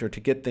engineering manager to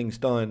get things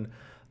done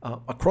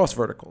across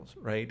verticals,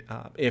 right?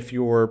 If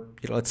you're,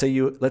 let's say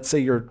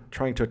you're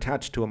trying to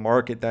attach to a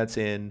market that's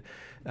in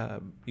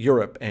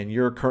Europe and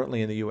you're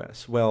currently in the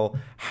U.S. Well,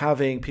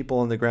 having people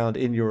on the ground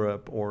in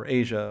Europe or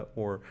Asia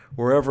or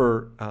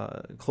wherever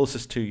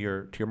closest to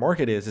your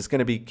market is going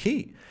to be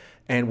key.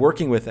 And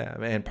working with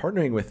them and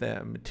partnering with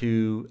them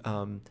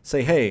to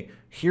say, hey,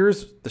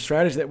 here's the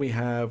strategy that we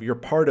have. You're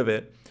part of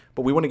it,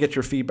 but we want to get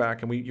your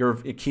feedback, and you're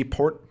a key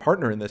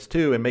partner in this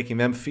too. And making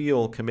them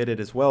feel committed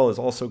as well is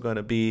also going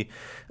to be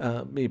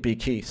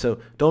key. So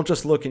don't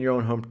just look in your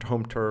own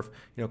home turf.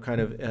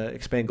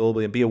 Expand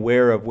globally and be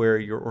aware of where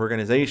your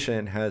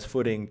organization has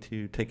footing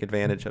to take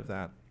advantage of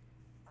that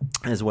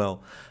as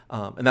well,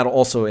 and that'll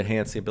also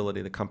enhance the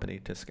ability of the company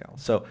to scale.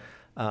 So.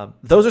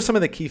 Those are some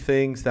of the key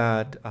things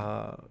that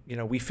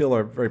we feel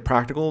are very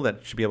practical,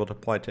 that should be able to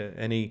apply to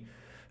any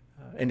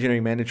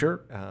engineering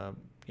manager.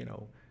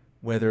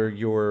 Whether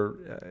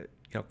you're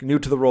new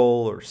to the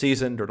role or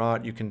seasoned or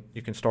not, you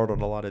can start on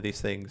a lot of these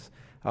things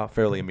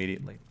fairly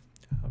immediately.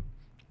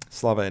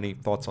 Slava, any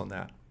thoughts on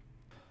that?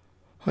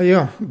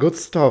 Yeah, good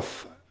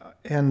stuff.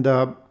 And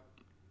I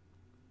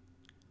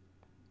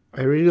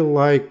really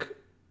like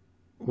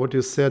what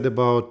you said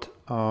about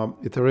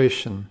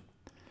iteration,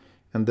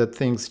 and that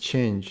things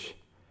change.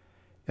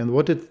 And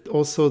what it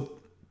also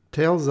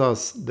tells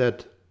us,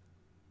 that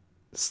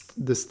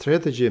the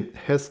strategy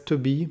has to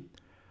be,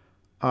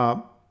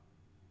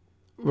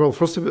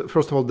 first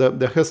of all,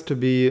 there has to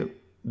be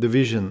the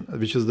vision,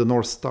 which is the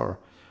North Star.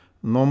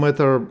 No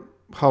matter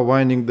how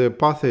winding the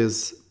path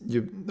is,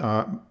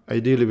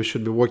 ideally we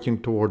should be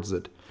working towards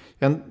it.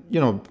 And,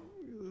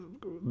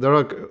 there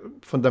are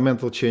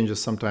fundamental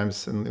changes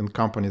sometimes in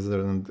companies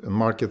and in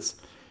markets.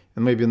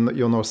 And maybe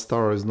your North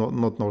Star is not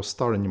North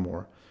Star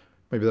anymore.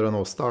 Maybe there are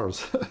no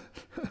stars.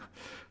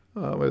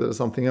 Maybe there's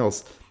something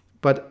else.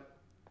 But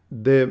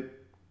the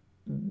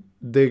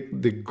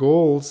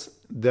goals,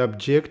 the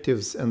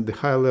objectives, and the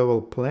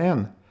high-level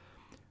plan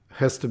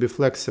has to be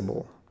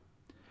flexible.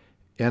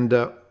 And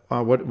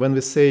when we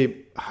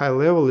say high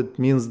level, it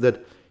means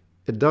that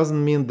it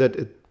doesn't mean that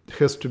it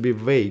has to be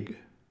vague.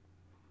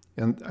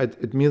 And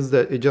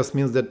it just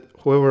means that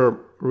whoever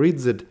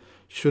reads it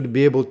should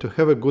be able to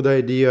have a good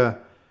idea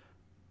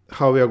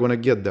how we are going to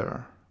get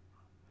there,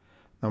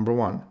 number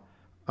one.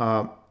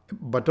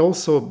 But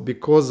also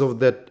because of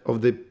that,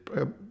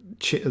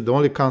 the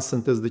only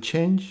constant is the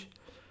change.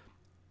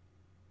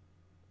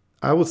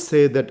 I would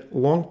say that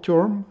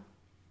long-term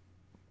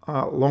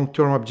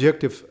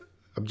objectives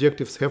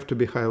have to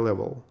be high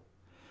level,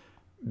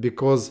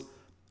 because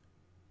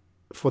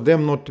for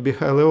them not to be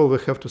high level, we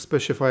have to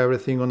specify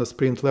everything on a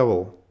sprint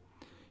level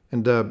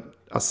and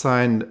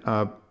assign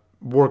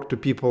work to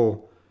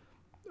people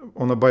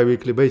on a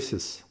bi-weekly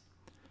basis.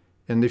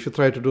 And if you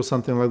try to do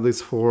something like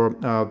this for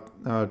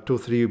 2,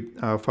 3,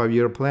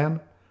 5-year plan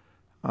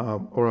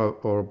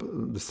or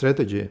the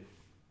strategy,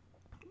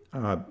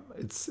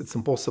 it's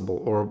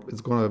impossible, or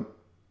it's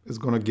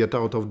gonna get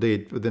out of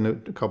date within a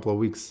couple of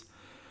weeks.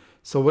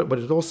 So, but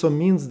it also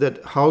means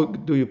that how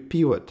do you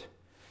pivot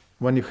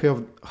when you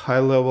have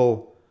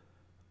high-level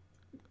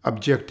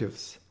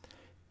objectives?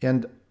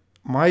 And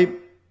my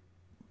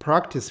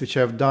practice, which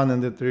I've done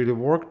and it really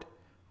worked,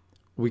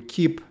 we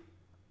keep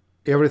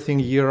everything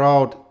year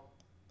out.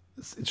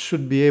 It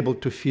should be able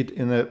to fit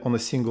on a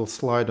single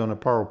slide on a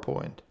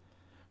PowerPoint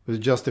with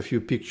just a few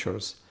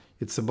pictures.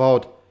 It's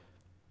about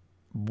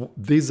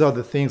these are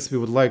the things we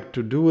would like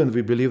to do, and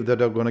we believe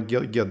that are going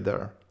to get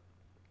there.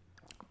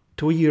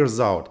 2 years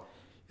out,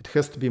 it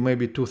has to be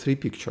maybe 2-3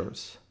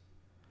 pictures.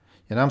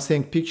 And I'm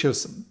saying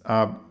pictures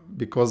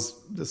because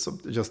this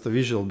is just a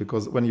visual,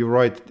 because when you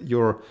write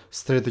your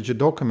strategy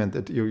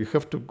document, you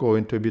have to go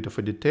into a bit of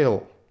a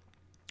detail,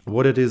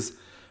 what it is,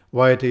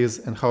 why it is,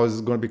 and how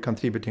it's going to be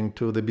contributing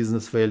to the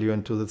business value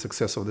and to the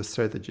success of the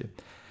strategy.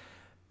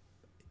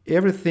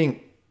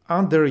 Everything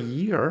under a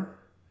year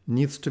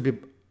needs to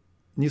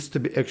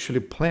be actually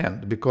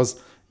planned,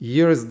 because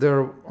year is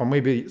there, or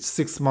maybe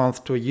 6 months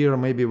to a year,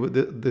 maybe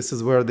this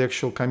is where the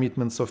actual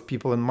commitments of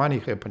people and money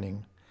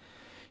happening.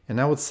 And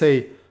I would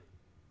say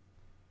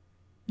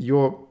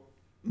your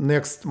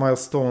next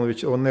milestone,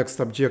 or next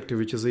objective,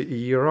 which is a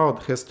year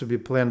out, has to be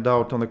planned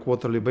out on a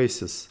quarterly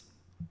basis.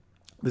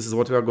 This is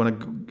what we are going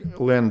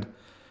to land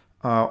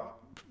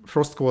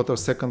first quarter,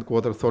 second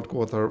quarter, third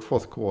quarter,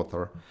 fourth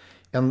quarter.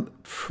 And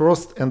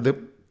the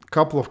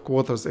couple of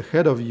quarters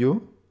ahead of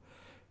you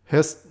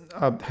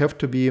have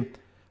to be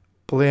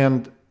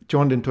planned,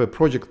 turned into a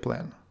project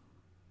plan.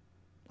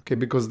 Okay,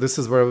 because this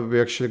is where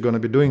we're actually going to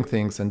be doing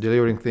things and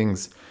delivering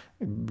things,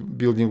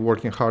 building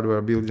working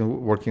hardware,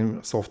 building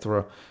working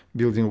software,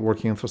 building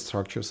working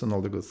infrastructures, and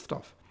all the good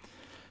stuff.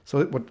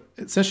 So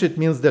essentially it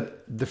means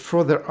that the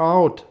further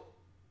out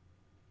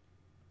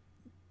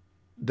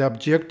the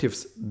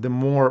objectives, the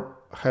more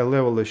high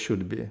level they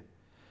should be,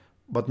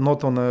 but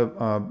not on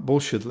a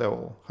bullshit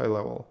level, high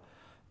level.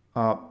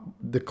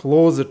 The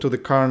closer to the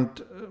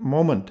current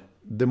moment,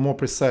 the more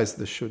precise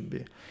they should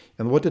be.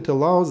 And what it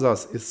allows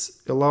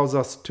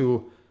us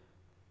to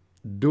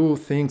do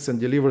things and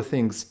deliver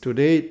things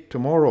today,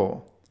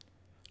 tomorrow,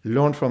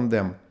 learn from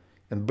them,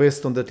 and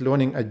based on that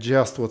learning,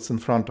 adjust what's in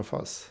front of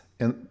us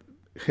and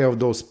have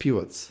those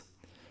pivots,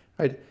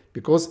 right?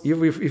 Because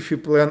if you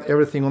plan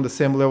everything on the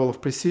same level of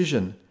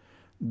precision,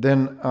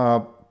 then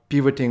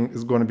pivoting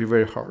is going to be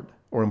very hard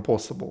or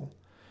impossible.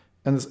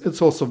 And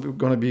it's also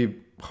going to be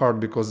hard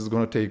because it's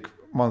going to take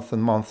months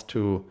and months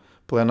to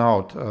plan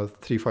out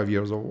 3-5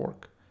 years of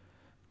work.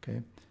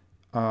 Okay,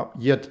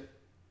 yet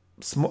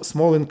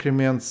small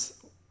increments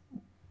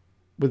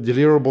with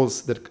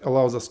deliverables that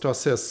allows us to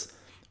assess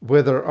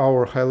whether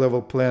our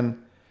high-level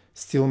plan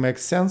still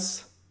makes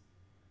sense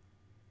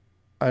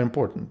are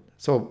important.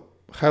 So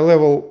high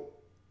level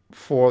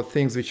for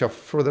things which are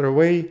further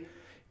away,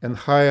 and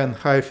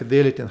high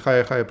fidelity and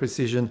higher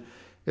precision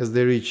as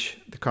they reach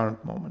the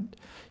current moment.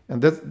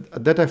 And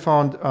that I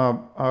found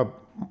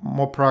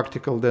more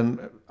practical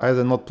than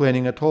either not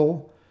planning at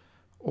all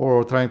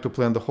or trying to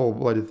plan the whole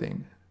bloody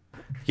thing.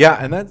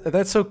 Yeah, and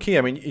that's so key.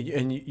 I mean,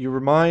 and you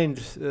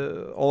remind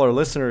all our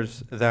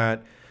listeners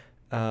that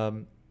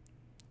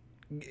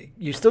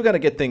you still got to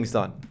get things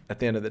done at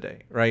the end of the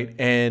day, right?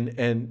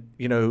 And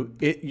you know,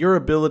 your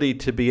ability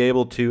to be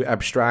able to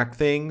abstract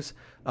things,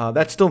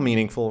 that's still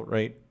meaningful,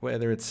 right?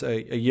 Whether it's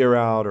a year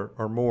out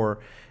or more,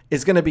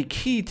 is going to be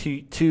key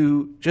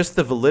to just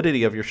the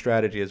validity of your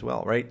strategy as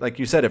well, right? Like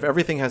you said, if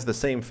everything has the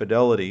same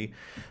fidelity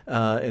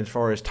as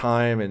far as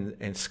time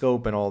and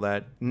scope and all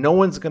that, no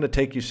one's going to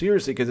take you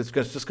seriously because it's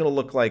just going to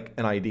look like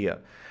an idea.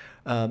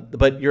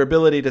 But your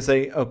ability to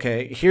say,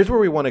 okay, here's where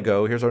we want to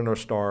go. Here's our North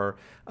Star.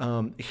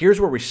 Here's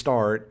where we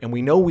start. And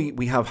we know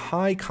we have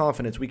high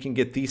confidence we can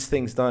get these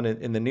things done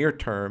in the near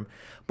term.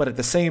 But at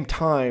the same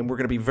time, we're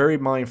going to be very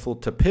mindful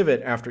to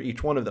pivot after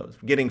each one of those,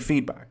 getting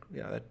feedback.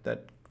 Yeah,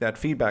 that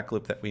feedback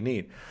loop that we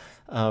need.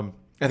 I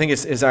think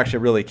is actually a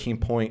really key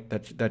point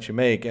that you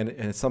make. And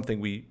it's something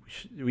we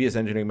as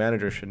engineering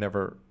managers should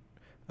never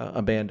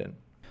abandon.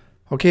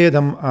 Okay,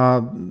 Adam,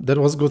 that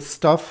was good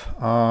stuff.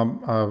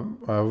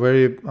 A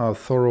very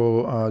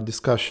thorough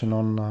discussion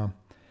on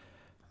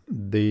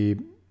the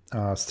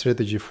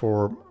strategy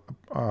for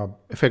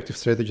effective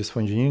strategies for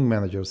engineering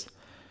managers.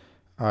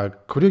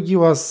 Could you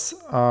give us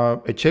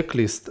a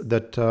checklist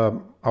that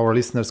our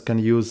listeners can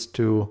use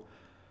to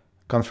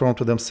confirm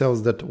to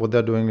themselves that what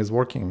they're doing is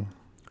working?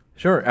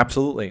 Sure,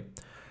 absolutely.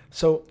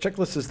 So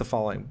checklist is the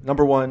following.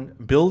 Number 1,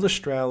 build a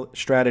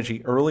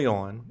strategy early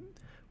on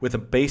with a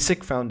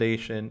basic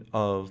foundation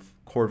of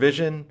core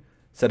vision,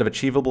 set of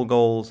achievable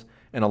goals,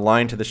 and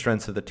align to the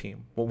strengths of the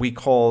team. What we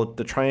call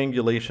the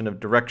triangulation of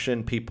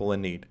direction, people,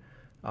 and need.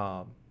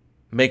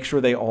 Make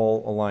sure they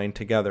all align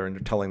together and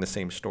are telling the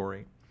same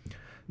story.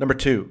 Number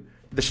 2,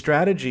 the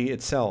strategy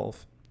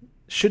itself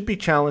should be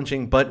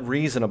challenging but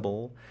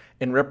reasonable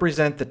and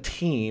represent the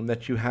team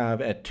that you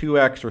have at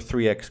 2x or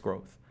 3x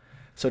growth.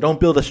 So don't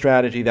build a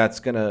strategy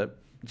that's going to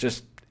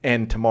just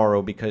end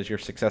tomorrow because you're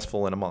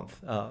successful in a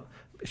month.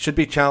 It should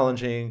be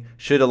challenging,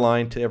 should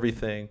align to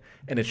everything,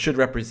 and it should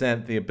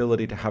represent the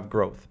ability to have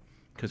growth,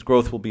 because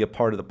growth will be a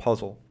part of the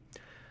puzzle.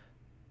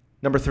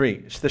 Number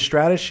 3, the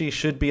strategy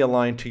should be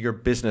aligned to your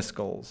business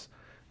goals.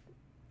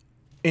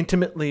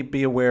 Intimately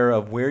be aware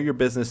of where your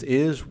business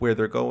is, where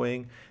they're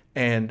going,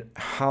 and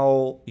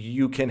how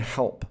you can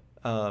help.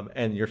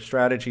 And your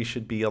strategy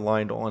should be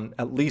aligned on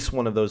at least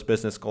one of those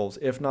business goals,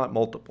 if not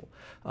multiple,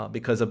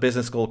 because a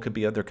business goal could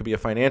be there could be a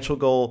financial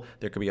goal,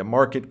 there could be a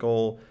market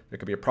goal, there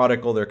could be a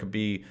product goal, there could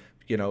be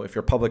if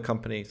you're a public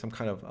company, some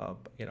kind of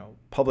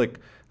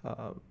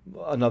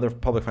another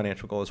public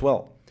financial goal as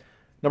well.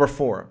 Number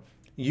 4,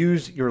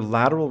 use your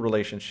lateral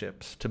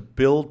relationships to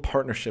build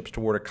partnerships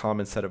toward a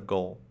common set of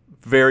goal.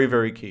 Very,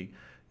 very key.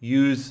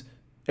 Use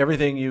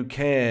everything you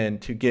can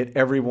to get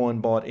everyone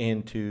bought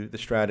into the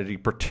strategy,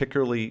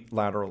 particularly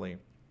laterally.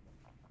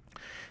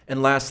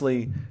 And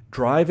lastly,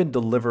 drive and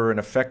deliver an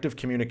effective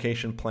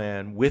communication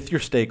plan with your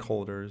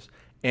stakeholders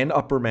and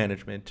upper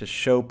management to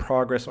show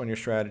progress on your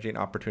strategy and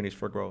opportunities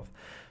for growth.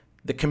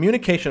 The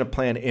communication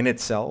plan in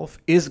itself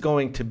is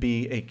going to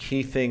be a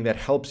key thing that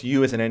helps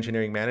you as an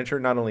engineering manager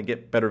not only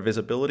get better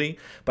visibility,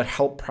 but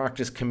help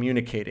practice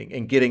communicating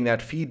and getting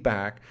that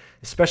feedback,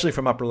 especially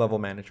from upper level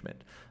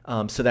management,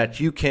 so that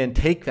you can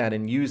take that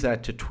and use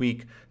that to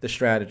tweak the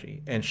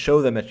strategy and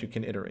show them that you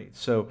can iterate.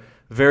 So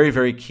very,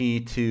 very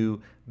key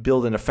to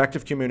build an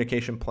effective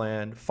communication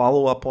plan,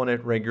 follow up on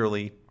it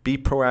regularly, be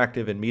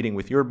proactive in meeting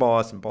with your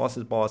boss and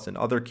boss's boss and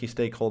other key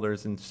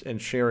stakeholders and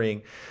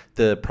sharing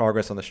the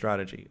progress on the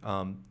strategy.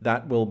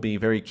 That will be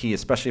very key,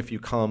 especially if you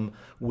come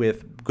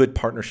with good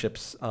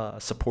partnerships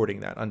supporting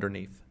that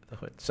underneath the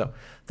hood. So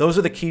those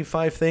are the key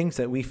 5 things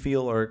that we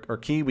feel are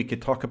key. We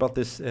could talk about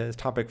this as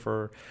topic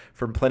for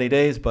plenty of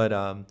days, but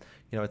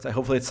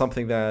hopefully it's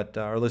something that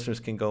our listeners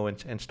can go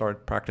and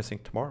start practicing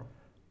tomorrow.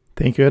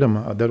 Thank you,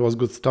 Adam. That was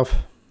good stuff.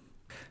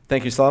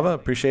 Thank you, Slava.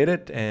 Appreciate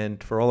it.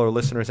 And for all our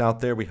listeners out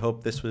there, we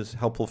hope this was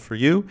helpful for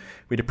you.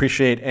 We'd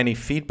appreciate any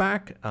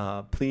feedback.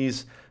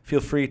 Please feel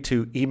free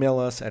to email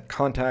us at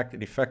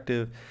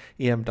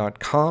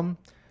contact@effectiveem.com.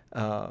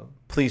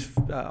 Please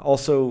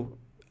also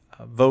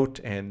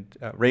vote and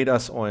rate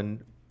us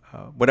on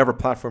whatever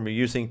platform you're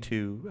using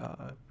to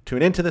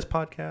tune into this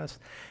podcast.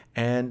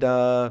 And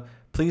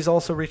please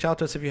also reach out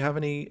to us if you have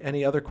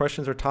any other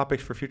questions or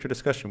topics for future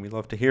discussion. We'd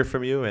love to hear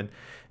from you.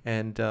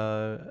 And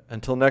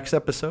until next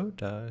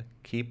episode,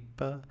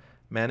 keep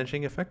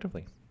managing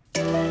effectively.